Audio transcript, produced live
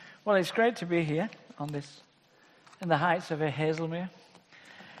Well, it's great to be here in the heights of Hazelmere.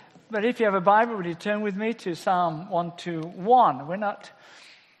 But if you have a Bible, would you turn with me to Psalm 121?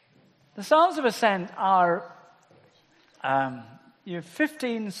 The Psalms of Ascent are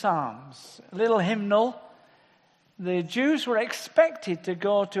 15 psalms, a little hymnal. The Jews were expected to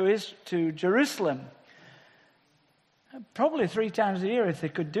go to Jerusalem probably 3 times a year if they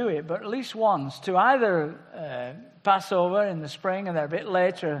could do it, but at least once, to either Passover in the spring and then a bit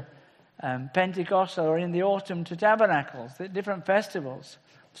later Pentecost, or in the autumn to Tabernacles, the different festivals.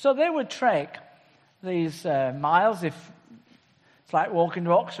 So they would trek these miles. If it's like walking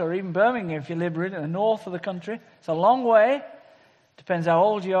to Oxford or even Birmingham if you live in the north of the country. It's a long way. Depends how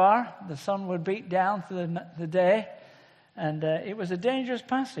old you are. The sun would beat down through the day. And it was a dangerous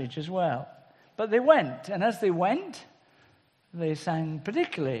passage as well. But they went. And as they went, they sang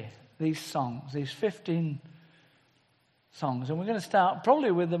particularly these songs, these 15 songs. And we're going to start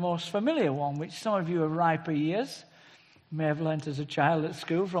probably with the most familiar one, which some of you of riper years may have learnt as a child at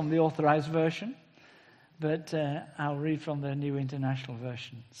school from the Authorized Version. But I'll read from the New International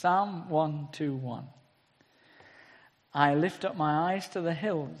Version. Psalm 121. I lift up my eyes to the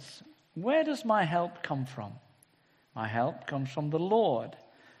hills. Where does my help come from? My help comes from the Lord,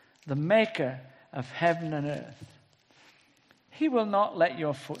 the maker of heaven and earth. He will not let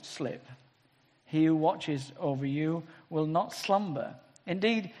your foot slip. He who watches over you will not slumber.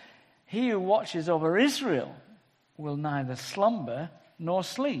 Indeed, he who watches over Israel will neither slumber nor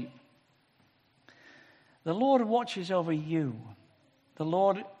sleep. The Lord watches over you. The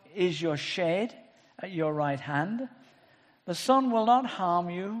Lord is your shade at your right hand. The sun will not harm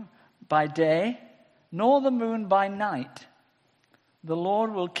you by day, nor the moon by night. The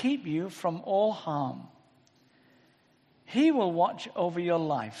Lord will keep you from all harm. He will watch over your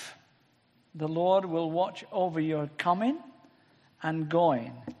life. The Lord will watch over your coming and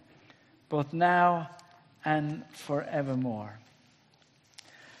going, both now and forevermore.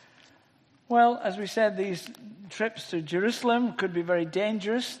 Well, as we said, these trips to Jerusalem could be very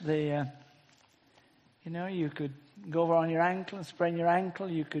dangerous. You could go over on your ankle and sprain your ankle.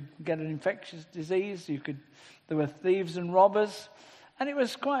 You could get an infectious disease. There were thieves and robbers. And it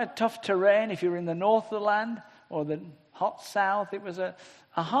was quite a tough terrain if you were in the north of the land or the hot south. It was a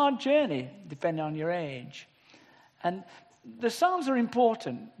hard journey, depending on your age. And the Psalms are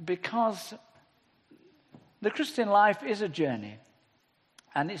important because the Christian life is a journey.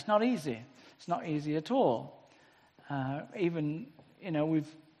 And it's not easy. It's not easy at all.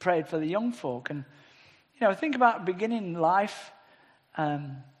 We've prayed for the young folk. And, think about beginning life.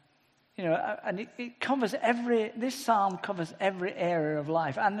 And it covers this psalm covers every area of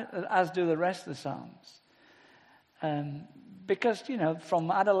life, and as do the rest of the psalms. Because,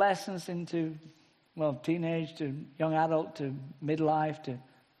 from adolescence into, teenage to young adult to midlife to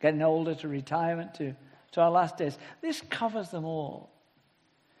getting older to retirement to our last days, this covers them all.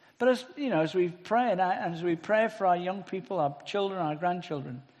 But as we pray and as we pray for our young people, our children, our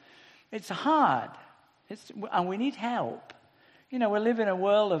grandchildren, it's hard. And we need help. We live in a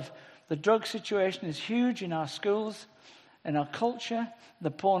world of the drug situation is huge in our schools, in our culture. The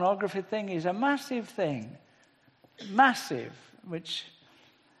pornography thing is a massive thing. Massive, which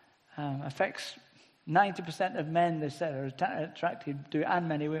affects 90% of men, they said, are attracted to, and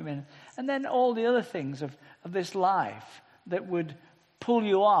many women. And then all the other things of this life that would pull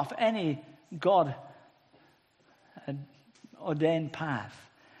you off any God-ordained path.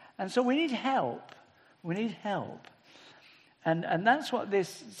 And so we need help. We need help. And that's what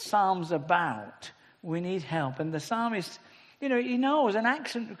this psalm's about. We need help. And the psalmist, he knows an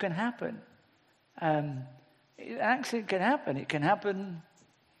accident can happen. An accident can happen. It can happen,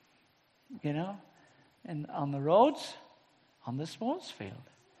 on the roads, on the sports field.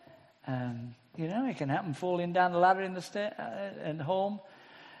 It can happen falling down the ladder in the and home.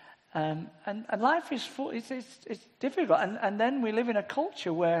 And life is full. It's difficult. And then we live in a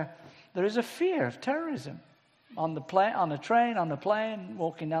culture where there is a fear of terrorism. On a train, on a plane,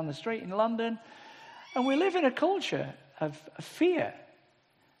 walking down the street in London. And we live in a culture of fear.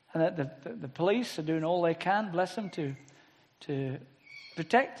 And that the police are doing all they can, bless them, to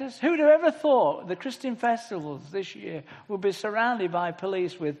protect us. Who'd have ever thought the Christian festivals this year would be surrounded by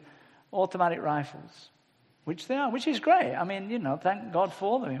police with automatic rifles? Which they are, which is great. I mean, thank God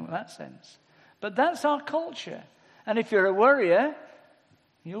for them in that sense. But that's our culture. And if you're a worrier,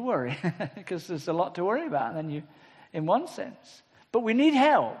 you'll worry because there's a lot to worry about. And then in one sense, but we need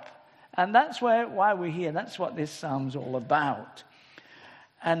help, and that's why we're here. That's what this psalm's all about.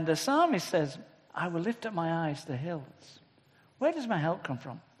 And the psalmist says, "I will lift up my eyes to the hills. Where does my help come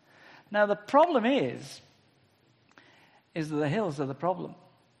from?" Now the problem is that the hills are the problem.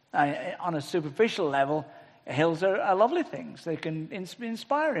 On a superficial level, hills are lovely things. They can be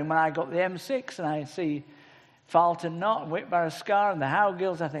inspiring. When I go up the M6 and I see Falton Knott, Whitbarrow Scar, and the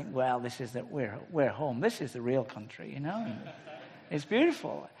Howgills, I think, well, we're home. This is the real country, It's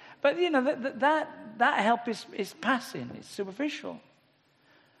beautiful. But, that help is passing. It's superficial.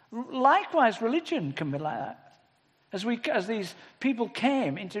 Likewise, religion can be like that. As these people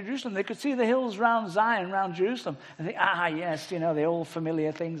came into Jerusalem, they could see the hills round Zion, round Jerusalem, and think, yes, the old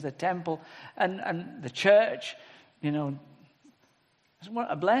familiar things, the temple and the church, what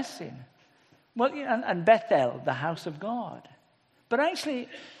a blessing. Well, and Bethel, the house of God. But actually,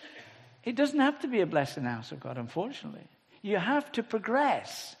 it doesn't have to be a blessing, the house of God, unfortunately. You have to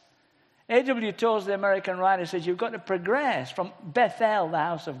progress. A.W. Tozer, the American writer, says you've got to progress from Bethel, the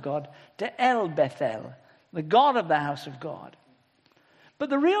house of God, to El Bethel, the God of the house of God. But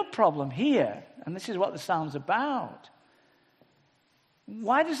the real problem here, and this is what the Psalm's about,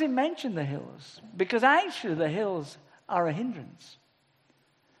 why does it mention the hills? Because actually the hills are a hindrance.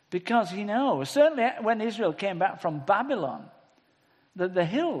 Because he knows, certainly when Israel came back from Babylon, that the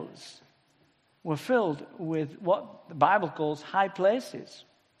hills were filled with what the Bible calls high places,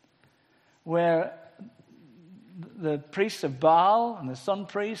 where the priests of Baal and the sun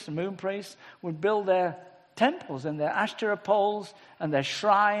priests and moon priests would build their temples and their Asherah poles and their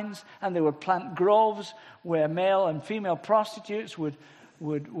shrines, and they would plant groves where male and female prostitutes would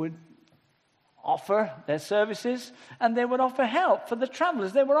offer their services, and they would offer help for the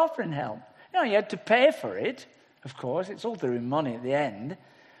travelers. They were offering help. You had to pay for it, of course. It's all through money at the end.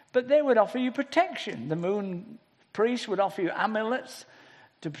 But they would offer you protection. The moon priest would offer you amulets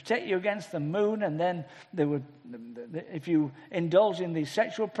to protect you against the moon, and then they would, if you indulge in these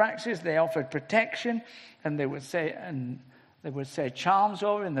sexual practices, they offered protection, and they would say charms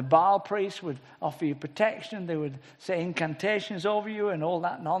over you, and the Baal priest would offer you protection. They would say incantations over you and all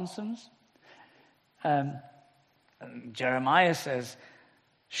that nonsense. And Jeremiah says,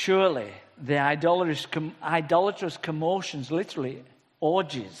 surely the idolatrous commotions, literally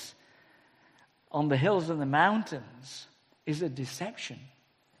orgies, on the hills and the mountains is a deception.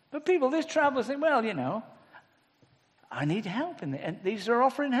 But these travelers think, well, I need help. And these are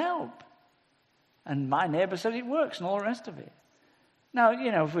offering help. And my neighbor said it works and all the rest of it. Now,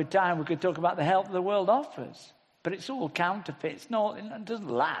 if we had time, we could talk about the help the world offers. But it's all counterfeits. No, it doesn't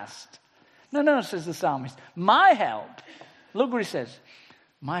last. No, says the psalmist. My help, look what he says.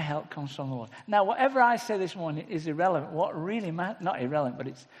 My help comes from the Lord. Now, whatever I say this morning is irrelevant. What really matters, not irrelevant, but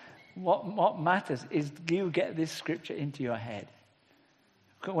it's what matters is you get this scripture into your head.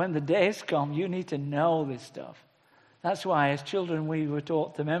 When the days come, you need to know this stuff. That's why, as children, we were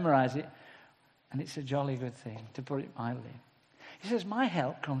taught to memorize it, and it's a jolly good thing, to put it mildly. He says, my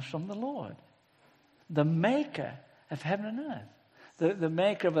help comes from the Lord, the maker of heaven and earth, the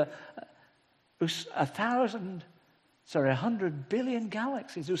maker of 100 billion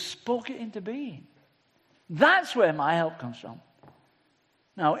galaxies, who spoke it into being. That's where my help comes from.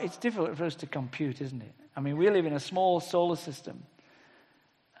 Now, it's difficult for us to compute, isn't it? I mean, we live in a small solar system,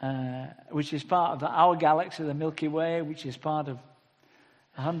 which is part of our galaxy, the Milky Way, which is part of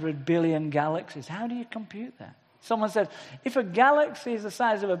 100 billion galaxies. How do you compute that? Someone said, if a galaxy is the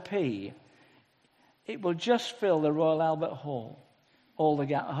size of a pea, it will just fill the Royal Albert Hall, all the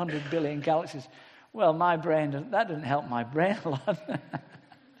 100 billion galaxies. Well, that didn't help my brain a lot.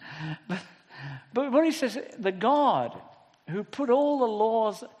 but what he says, the God who put all the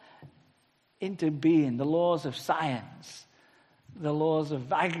laws into being, the laws of science, the laws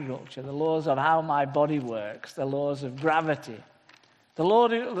of agriculture, the laws of how my body works, the laws of gravity, the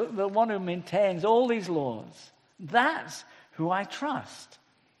one who maintains all these laws, that's who I trust.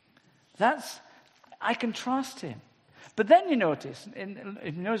 I can trust him. But then you notice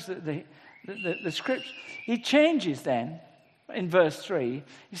that the script, he changes then in verse 3.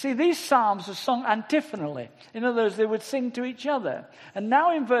 You see, these psalms are sung antiphonally. In other words, they would sing to each other. And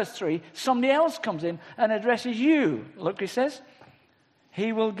now in verse 3, somebody else comes in and addresses you. Look, he says,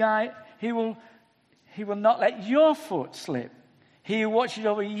 he will not let your foot slip. He who watches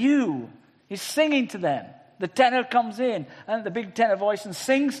over you. He's singing to them. The tenor comes in, and the big tenor voice, and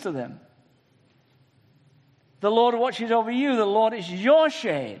sings to them. The Lord watches over you. The Lord is your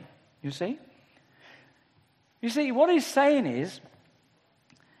shade. You see? You see, what he's saying is,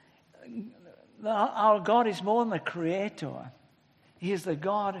 our God is more than the creator. He is the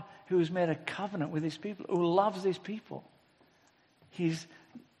God who has made a covenant with his people, who loves his people. He's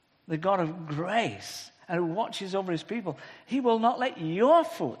the God of grace and who watches over his people. He will not let your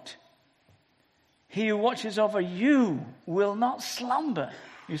foot. He who watches over you will not slumber.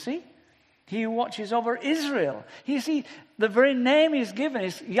 You see? He who watches over Israel. You see, The very name he's given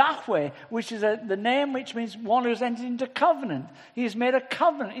is Yahweh, which is the name which means one who's entered into covenant. He's made a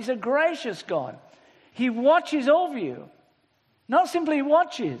covenant. He's a gracious God. He watches over you. Not simply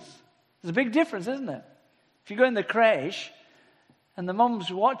watches. There's a big difference, isn't it? If you go in the creche and the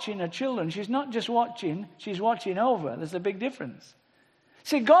mum's watching her children, she's not just watching, she's watching over. There's a big difference.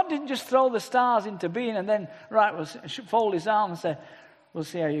 See, God didn't just throw the stars into being and then, right, we'll fold his arms and say, we'll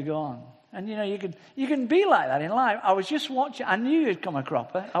see how you go on. And, you can be like that in life. I was just watching. I knew you'd come a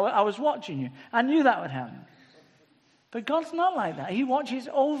cropper. I was watching you. I knew that would happen. But God's not like that. He watches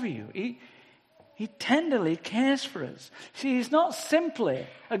over you. He tenderly cares for us. See, he's not simply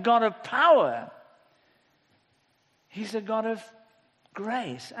a God of power. He's a God of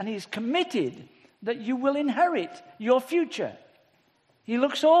grace. And he's committed that you will inherit your future. He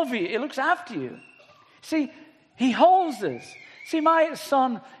looks over you. He looks after you. See, he holds us. See, my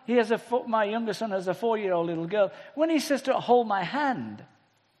son, my younger son has a 4-year-old little girl. When he says to her, hold my hand,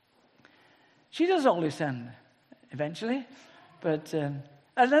 she does hold his hand eventually. But and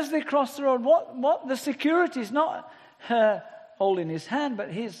as they cross the road, what the security is not her holding his hand,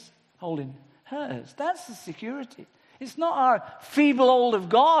 but his holding hers. That's the security. It's not our feeble hold of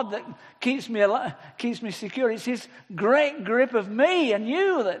God that keeps me alive, keeps me secure. It's his great grip of me and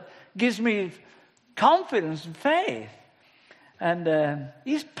you that gives me confidence and faith. And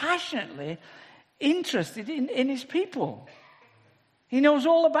he's passionately interested in his people. He knows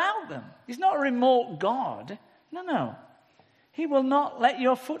all about them. He's not a remote God. No. He will not let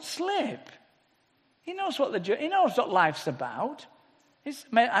your foot slip. He knows what life's about.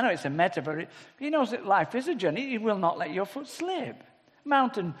 I know it's a metaphor. He knows that life is a journey. He will not let your foot slip.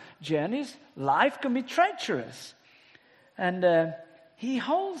 Mountain journeys, life can be treacherous. And he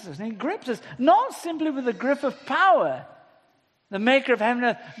holds us and he grips us, not simply with a grip of power, the maker of heaven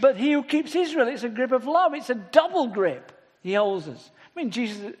and earth, but he who keeps Israel. It's a grip of love. It's a double grip. He holds us. I mean,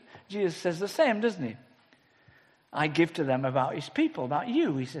 Jesus says the same, doesn't he? I give to them about his people, about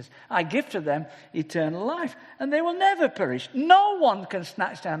you. He says, I give to them eternal life, and they will never perish. No one can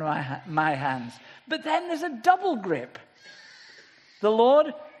snatch down my hands. But then there's a double grip. The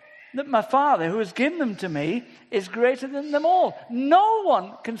Lord, that my Father, who has given them to me, is greater than them all. No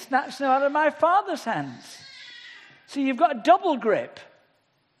one can snatch them out of my Father's hands. So you've got a double grip.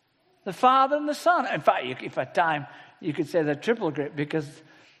 The Father and the Son. In fact, if I had time, you could say the triple grip, because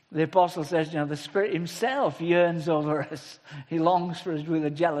the apostle says, the Spirit himself yearns over us. He longs for us with a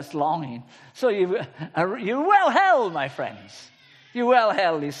jealous longing. So you're well held, my friends. You're well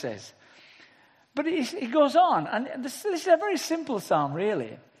held, he says. But he goes on, and this is a very simple psalm,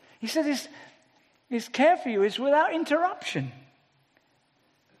 really. He says his care for you is without interruption.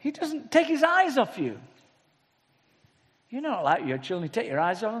 He doesn't take his eyes off you. You know, like your children, you take your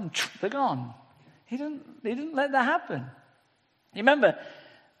eyes off them, they're gone. He didn't let that happen. You remember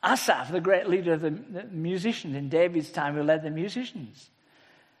Asaph, the great leader of the musicians in David's time, who led the musicians.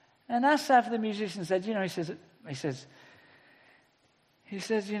 And Asaph, the musician, said, he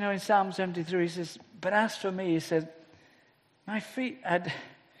says, in Psalm 73, he says, but as for me, he said, my feet had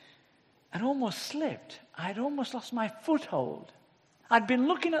almost slipped. I'd almost lost my foothold. I'd been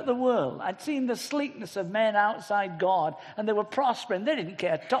looking at the world. I'd seen the sleekness of men outside God, and they were prospering. They didn't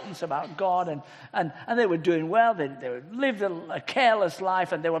care tuppence about God, and they were doing well. They lived a careless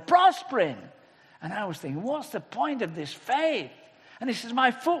life, and they were prospering. And I was thinking, what's the point of this faith? And he says,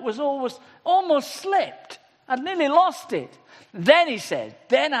 my foot was almost slipped. I'd nearly lost it. Then he said,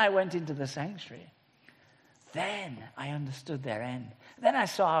 then I went into the sanctuary. Then I understood their end. Then I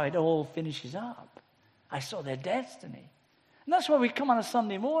saw how it all finishes up. I saw their destiny. And that's why we come on a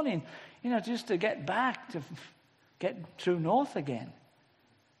Sunday morning, just to get back, to get true north again.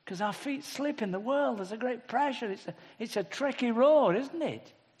 Because our feet slip in the world. There's a great pressure. It's a tricky road, isn't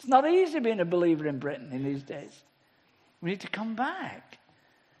it? It's not easy being a believer in Britain in these days. We need to come back.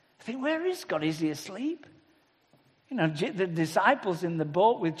 I think, where is God? Is he asleep? The disciples in the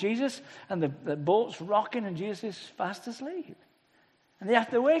boat with Jesus, and the boat's rocking, and Jesus is fast asleep. And they have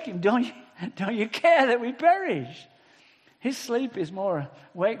to wake him. Don't you care that we perish? His sleep is more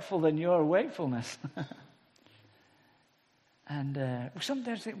wakeful than your wakefulness. And we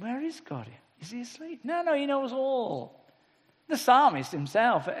sometimes think, where is God? Is he asleep? No, he knows all. The psalmist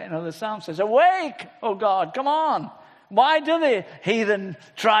himself, the psalm says, awake, O God, come on. Why do the heathen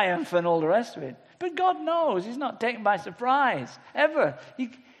triumph and all the rest of it? But God knows. He's not taken by surprise, ever.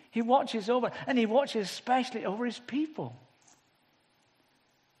 He watches over, and he watches especially over his people.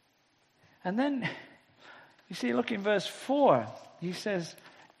 And then, you see, look in verse 4. He says,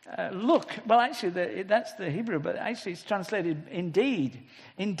 look. Well, actually, that's the Hebrew, but actually it's translated indeed.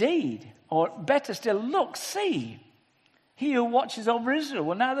 Indeed. Or better still, look, see. He who watches over Israel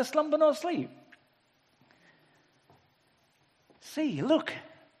will neither slumber nor sleep. See, look,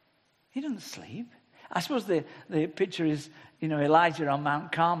 he doesn't sleep. I suppose the picture is, Elijah on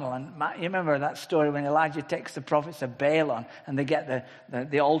Mount Carmel. And you remember that story when Elijah takes the prophets of Baal on, and they get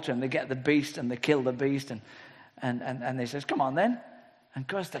the altar, and they get the beast, and they kill the beast, and they says, come on then. And of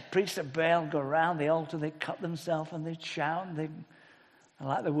course the priests of Baal go around the altar, they cut themselves, and they shout, and they're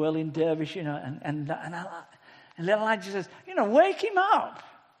like the whirling dervish, and Elijah says, wake him up.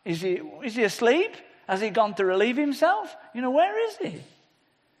 Is he asleep? Has he gone to relieve himself? Where is he?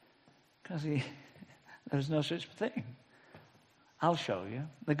 Because there's no such thing. I'll show you.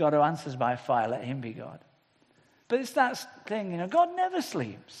 The God who answers by fire, let him be God. But it's that thing, God never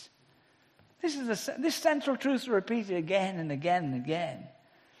sleeps. This central truth is repeated again and again and again.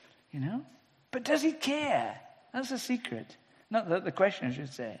 But does he care? That's the secret. Not the question, I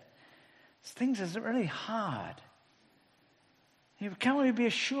should say. Things are really hard. Can we be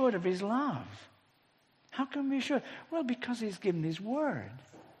assured of his love? How can we be assured? Well, because he's given his word.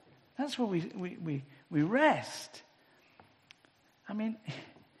 That's where we rest. I mean, he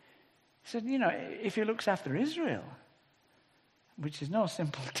said, if he looks after Israel, which is no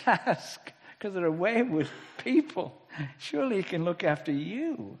simple task, because they're a wayward people, surely he can look after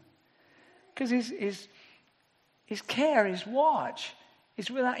you. Because his care, his watch, is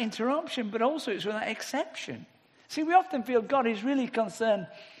without interruption, but also it's without exception. See, we often feel God is really concerned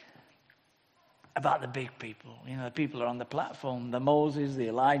about the big people. The people who are on the platform, the Moses, the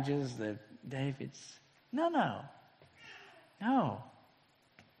Elijahs, the Davids. No.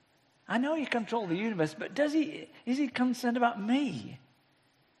 I know you control the universe, but is he concerned about me?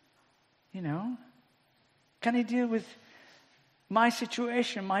 Can he deal with my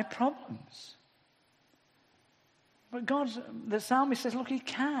situation, my problems? But the psalmist says, look, he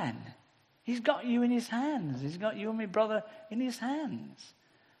can. He's got you in his hands. He's got you and me brother in his hands.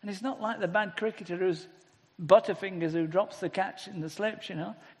 And it's not like the bad cricketer who's Butterfingers who drops the catch in the slips,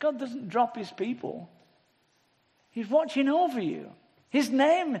 God doesn't drop his people. He's watching over you. His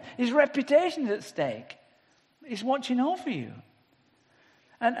name, his reputation is at stake. He's watching over you.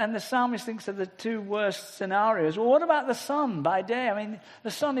 And the psalmist thinks of the two worst scenarios. Well, what about the sun by day? I mean,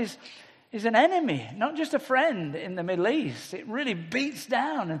 the sun is an enemy, not just a friend in the Middle East. It really beats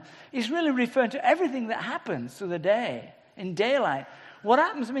down. And he's really referring to everything that happens through the day, in daylight. What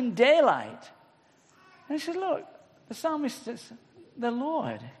happens in daylight? And he says, look, the psalmist says, the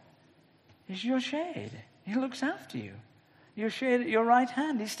Lord is your shade. He looks after you. Your shade at your right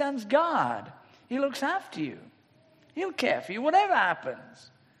hand. He stands guard. He looks after you. He'll care for you, whatever happens.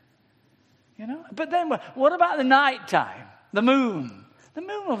 But then what about the night time? The moon. The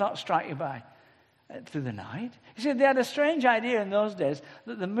moon will not strike you through the night. You see, they had a strange idea in those days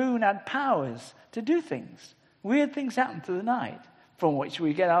that the moon had powers to do things. Weird things happen through the night, from which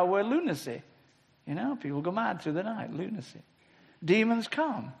we get our word lunacy. People go mad through the night, lunacy. Demons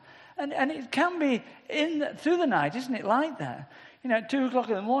come. And it can be through the night, isn't it, like that? At 2 o'clock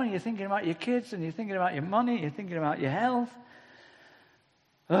in the morning, you're thinking about your kids, and you're thinking about your money, you're thinking about your health.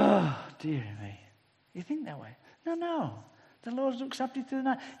 Oh, dear me. You think that way? No. The Lord looks after you through the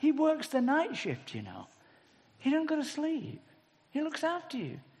night. He works the night shift, He don't go to sleep. He looks after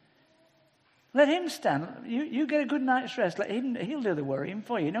you. Let him stand. You get a good night's rest. Let him. He'll do the worrying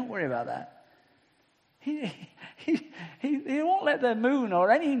for you. Don't worry about that. He won't let the moon or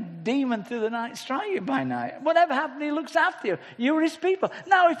any demon through the night strike you by night. Whatever happens, he looks after you. You're his people.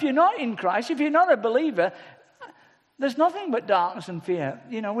 Now, if you're not in Christ, if you're not a believer, there's nothing but darkness and fear.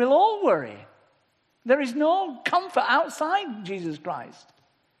 We'll all worry. There is no comfort outside Jesus Christ.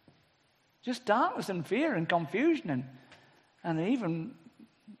 Just darkness and fear and confusion and even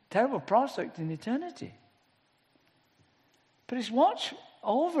terrible prospect in eternity. But his watch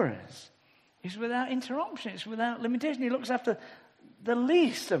over us is without interruption. It's without limitation. He looks after the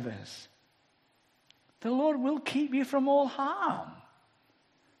least of us. The Lord will keep you from all harm.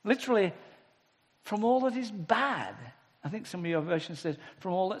 Literally, from all that is bad. I think some of your versions says,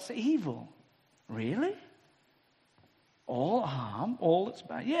 from all that's evil. Really? All harm, all that's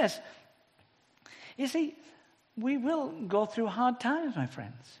bad. Yes. You see, we will go through hard times, my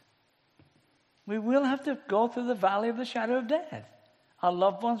friends. We will have to go through the valley of the shadow of death. Our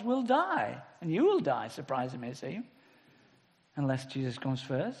loved ones will die. And you will die, surprising may seem, unless Jesus comes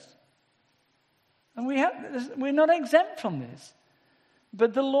first. And we're not exempt from this.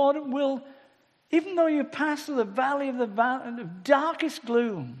 But the Lord will, even though you pass through the valley of the darkest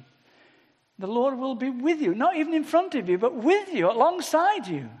gloom, the Lord will be with you, not even in front of you, but with you, alongside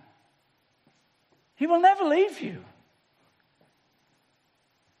you. He will never leave you.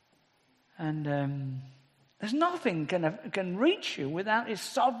 And There's nothing can reach you without his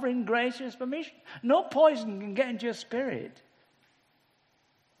sovereign, gracious permission. No poison can get into your spirit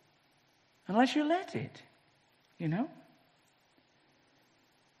unless you let it, you know.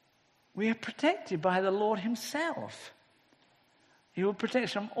 We are protected by the Lord himself. He will protect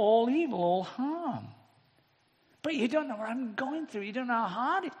us from all evil, all harm. But you don't know what I'm going through. You don't know how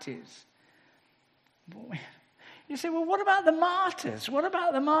hard it is. You say, well, what about the martyrs? What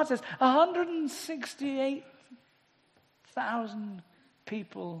about the martyrs? 168,000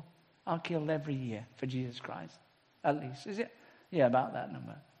 people are killed every year for Jesus Christ, at least. Is it? Yeah, about that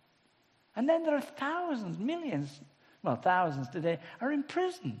number. And then there are thousands, millions, well, thousands today, are in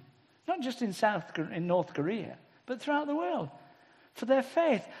prison. Not just in North Korea, but throughout the world for their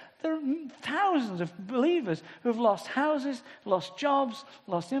faith. There are thousands of believers who have lost houses, lost jobs,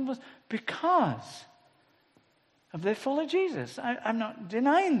 lost influence because of their follow Jesus. I'm not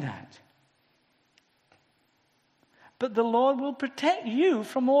denying that. But the Lord will protect you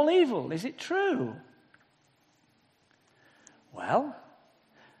from all evil. Is it true? Well,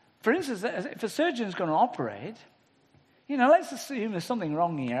 for instance, if a surgeon's going to operate, you know, let's assume there's something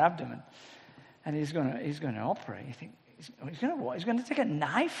wrong in your abdomen, and he's going to operate. You think he's going to what? He's going to take a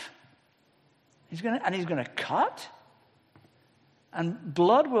knife. He's going to cut, and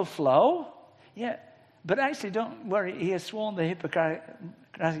blood will flow. Yeah, but actually, don't worry. He has sworn the Hippocratic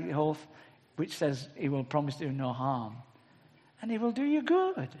oath, which says he will promise to do no harm, and he will do you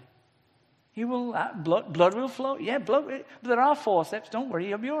good. He will blood will flow. Yeah, blood. But there are forceps. Don't worry,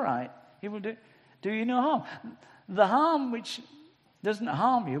 you'll be all right. He will do you no harm. The harm which doesn't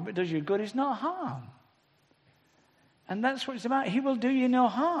harm you but does you good is not harm. And that's what it's about. He will do you no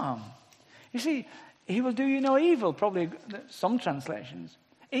harm. You see, he will do you no evil, probably some translations.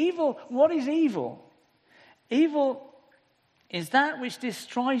 Evil, what is evil? Evil is that which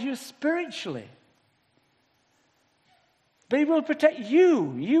destroys you spiritually. But he will protect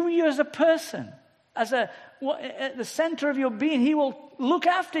you as a person, at the center of your being. He will look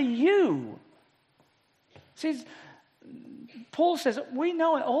after you. See, Paul says, we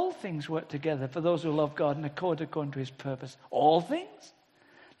know all things work together for those who love God and according to his purpose. All things?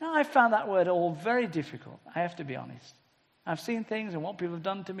 Now, I found that word all very difficult. I have to be honest. I've seen things and what people have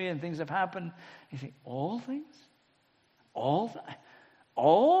done to me and things have happened. You think, all things? All?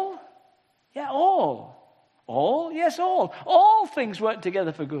 Yeah, all. All? Yes, all. All things work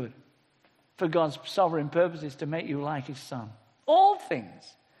together for good. For God's sovereign purposes to make you like his son. All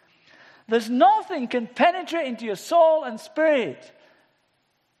things. There's nothing can penetrate into your soul and spirit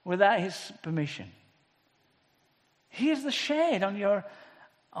without his permission. He is the shade on your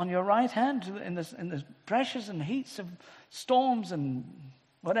right hand in the pressures and heats of storms and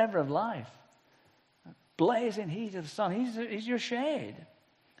whatever of life. Blazing heat of the sun. He's your shade.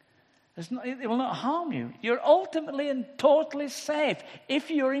 It will not harm you. You're ultimately and totally safe if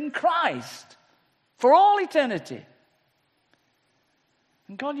you're in Christ for all eternity.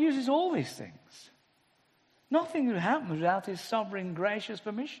 And God uses all these things. Nothing will happen without his sovereign, gracious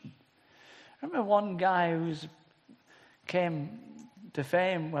permission. I remember one guy who came to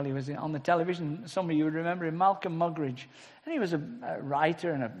fame while he was on the television. Some of you would remember him, Malcolm Muggeridge. And he was a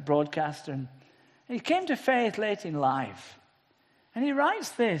writer and a broadcaster. And he came to faith late in life. And he writes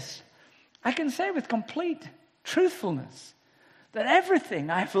this: I can say with complete truthfulness that everything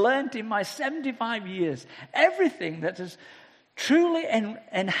I've learned in my 75 years, everything that has truly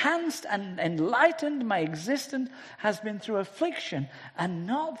enhanced and enlightened my existence has been through affliction and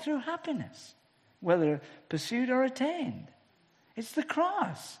not through happiness, whether pursued or attained. It's the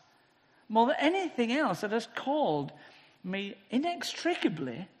cross, more than anything else, that has called me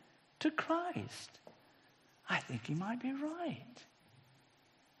inextricably to Christ. I think he might be right.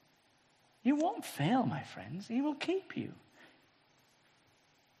 You won't fail, my friends. He will keep you.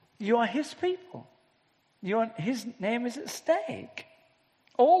 You are his people. His name is at stake.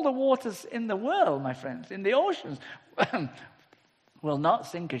 All the waters in the world, my friends, in the oceans, will not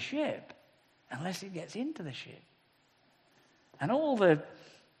sink a ship unless it gets into the ship. And all the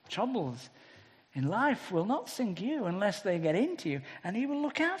troubles in life will not sink you unless they get into you, and he will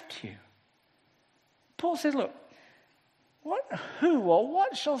look after you. Paul says, look, who or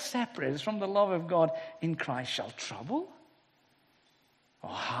what shall separate us from the love of God in Christ? Shall trouble or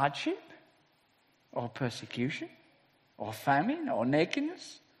hardship or persecution or famine or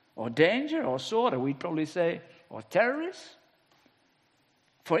nakedness or danger or sword, or we'd probably say, or terrorists?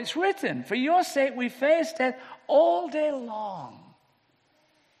 For it's written, for your sake we face death all day long.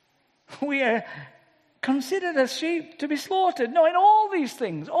 We are considered as sheep to be slaughtered. No, in all these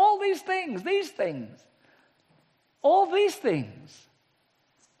things,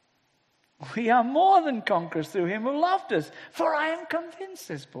 We are more than conquerors through him who loved us. For I am convinced,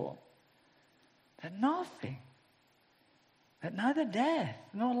 says Paul, that nothing, that neither death,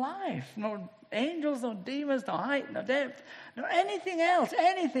 nor life, nor angels, nor demons, nor height, nor depth, nor anything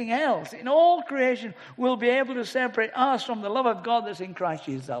else in all creation will be able to separate us from the love of God that's in Christ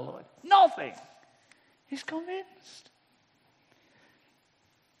Jesus our Lord. Nothing. He's convinced.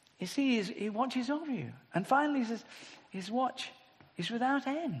 You see, he watches over you. And finally he says, his watch is without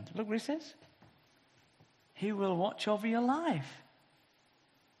end. Look what he says. He will watch over your life.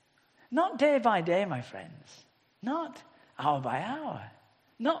 Not day by day, my friends. Not hour by hour.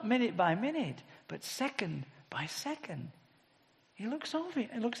 Not minute by minute. But second by second. He looks over you.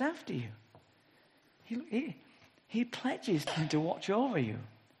 He looks after you. He pledges to watch over you.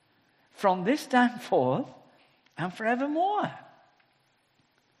 From this time forth and forevermore.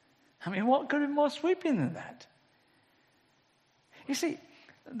 I mean, what could be more sweeping than that? You see,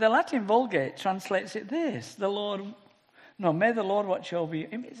 the Latin Vulgate translates it this. May the Lord watch over you.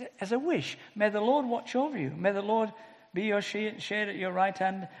 As a wish. May the Lord watch over you. May the Lord be your shade at your right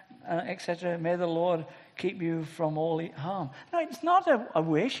hand, etc. May the Lord keep you from all harm. No, it's not a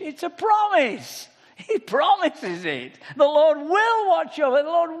wish. It's a promise. He promises it. The Lord will watch over you. The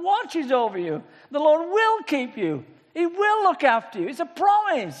Lord watches over you. The Lord will keep you. He will look after you. It's a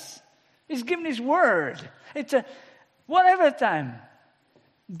promise. He's given his word. It's a whatever time,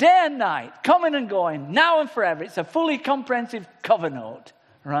 day and night, coming and going, now and forever. It's a fully comprehensive covenant,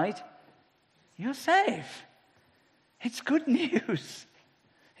 right? You're safe. It's good news.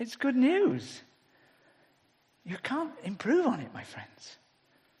 It's good news. You can't improve on it, my friends.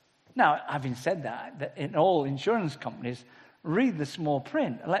 Now, having said that in all insurance companies, read the small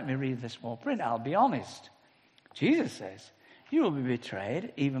print. Let me read the small print. I'll be honest. Jesus says, you will be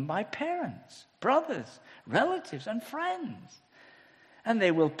betrayed even by parents, brothers, relatives, and friends. And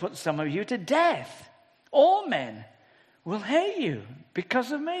they will put some of you to death. All men will hate you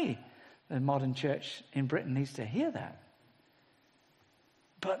because of me. The modern church in Britain needs to hear that.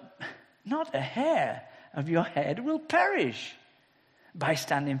 But not a hair of your head will perish. By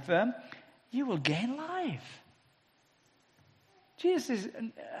standing firm, you will gain life. Jesus is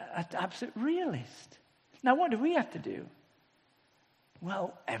an absolute realist. Now, what do we have to do?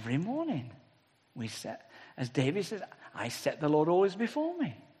 Well, every morning we set, as David says, I set the Lord always before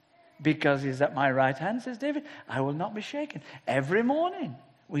me. Because he's at my right hand, says David, I will not be shaken. Every morning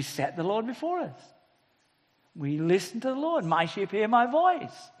we set the Lord before us. We listen to the Lord. My sheep hear my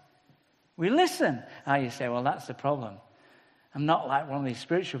voice. We listen. Now you say, well, that's the problem. I'm not like one of these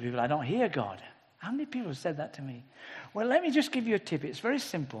spiritual people. I don't hear God. How many people have said that to me? Well, let me just give you a tip. It's very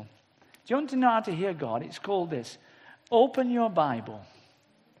simple. Do you want to know how to hear God? It's called this. Open your Bible.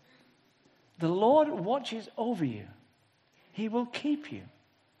 The Lord watches over you. He will keep you.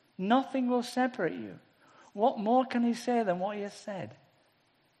 Nothing will separate you. What more can he say than what he has said?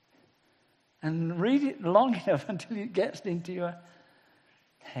 And read it long enough until it gets into your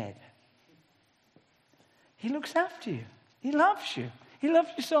head. He looks after you. He loves you. He loves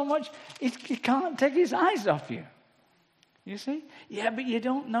you so much, he can't take his eyes off you. You see? Yeah, but you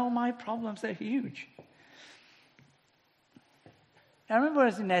don't know my problems. They're huge. I remember I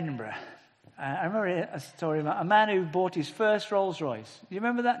was in Edinburgh. I remember a story about a man who bought his first Rolls Royce. Do you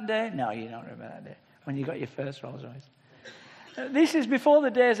remember that day? No, you don't remember that day, when you got your first Rolls Royce. This is before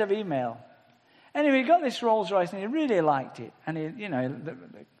the days of email. Anyway, he got this Rolls Royce and he really liked it. And he,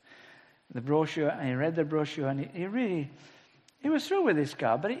 the brochure, and he read the brochure, and he was through with this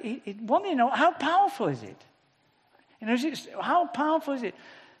car. But he wanted to know, how powerful is it? How powerful is it?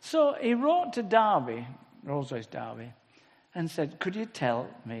 So he wrote to Derby, Rolls Royce Derby, and said, could you tell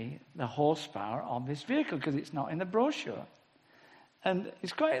me the horsepower of this vehicle? Because it's not in the brochure. And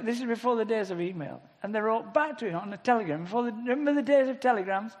this is before the days of email. And they wrote back to him on a telegram. Remember the days of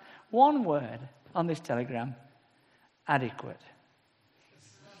telegrams? One word on this telegram: adequate.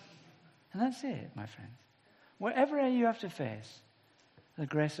 And that's it, my friends. Wherever you have to face, the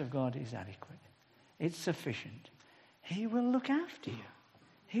grace of God is adequate. It's sufficient. He will look after you.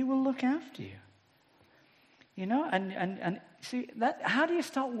 He will look after you. You know, and see, that. How do you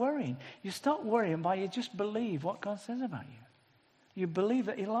stop worrying? You stop worrying by you just believe what God says about you. You believe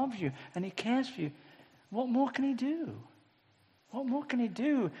that he loves you and he cares for you. What more can he do? What more can he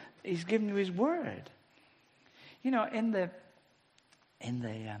do? He's given you his word. You know, in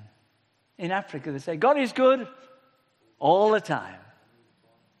Africa, they say, God is good all the time.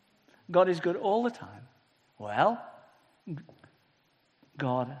 God is good all the time. Well,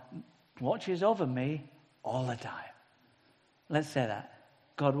 God watches over me all the time. Let's say that.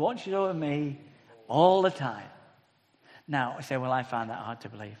 God watches over me all the time. Now, I say, well, I find that hard to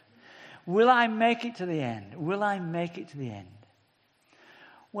believe. Will I make it to the end? Will I make it to the end?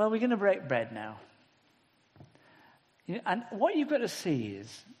 Well, we're going to break bread now. And what you've got to see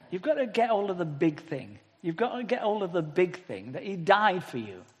is, you've got to get hold of the big thing. You've got to get hold of the big thing, that he died for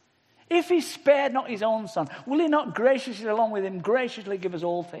you. If he spared not his own son, will he not graciously, along with him, graciously give us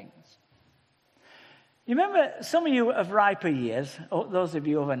all things? You remember, some of you of riper years, those of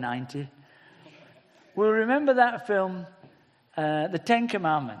you over 90, will remember that film, The Ten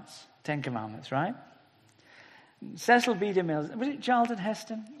Commandments. 10 Commandments, right? Cecil B. DeMille. Was it Charlton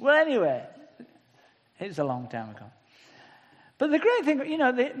Heston? Well, anyway, it was a long time ago. But the great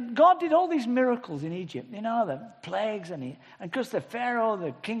thing, God did all these miracles in Egypt, the plagues, and because the Pharaoh,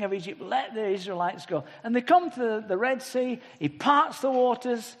 the king of Egypt, let the Israelites go. And they come to the Red Sea, he parts the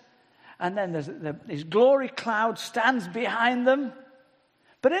waters, and then his glory cloud stands behind them.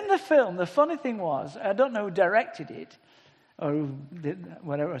 But in the film, the funny thing was, I don't know who directed it, or who did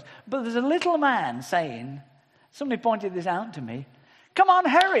whatever it was, but there's a little man saying, somebody pointed this out to me, "Come on,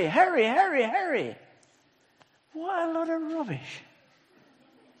 hurry, hurry, hurry, hurry." What a lot of rubbish.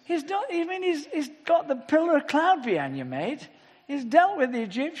 He's got the pillar of cloud behind you, mate. He's dealt with the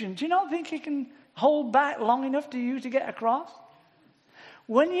Egyptians. Do you not think he can hold back long enough to you to get across?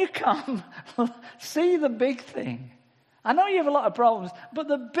 When you come, see the big thing. I know you have a lot of problems, but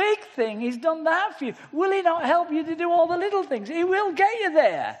the big thing, he's done that for you. Will he not help you to do all the little things? He will get you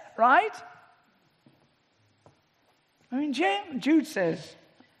there, right? I mean, Jude says,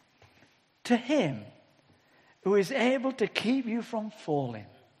 to him who is able to keep you from falling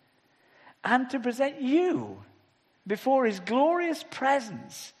and to present you before his glorious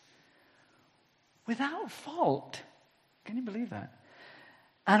presence without fault. Can you believe that?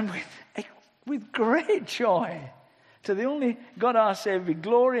 And with great joy, to the only God our Savior, be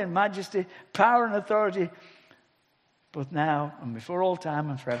glory and majesty, power and authority, both now and before all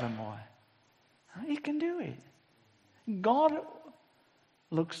time and forevermore. He can do it. God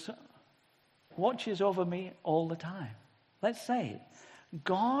watches over me all the time. Let's say it.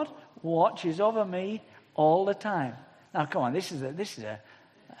 God watches over me all the time. Now, come on, this is a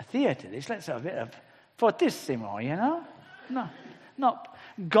theatre. Let's have a bit of fortissimo, No, not.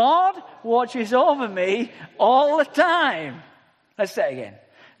 God watches over me all the time. Let's say it again.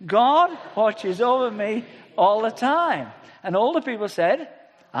 God watches over me all the time. And all the people said,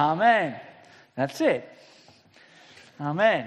 Amen. That's it. Amen.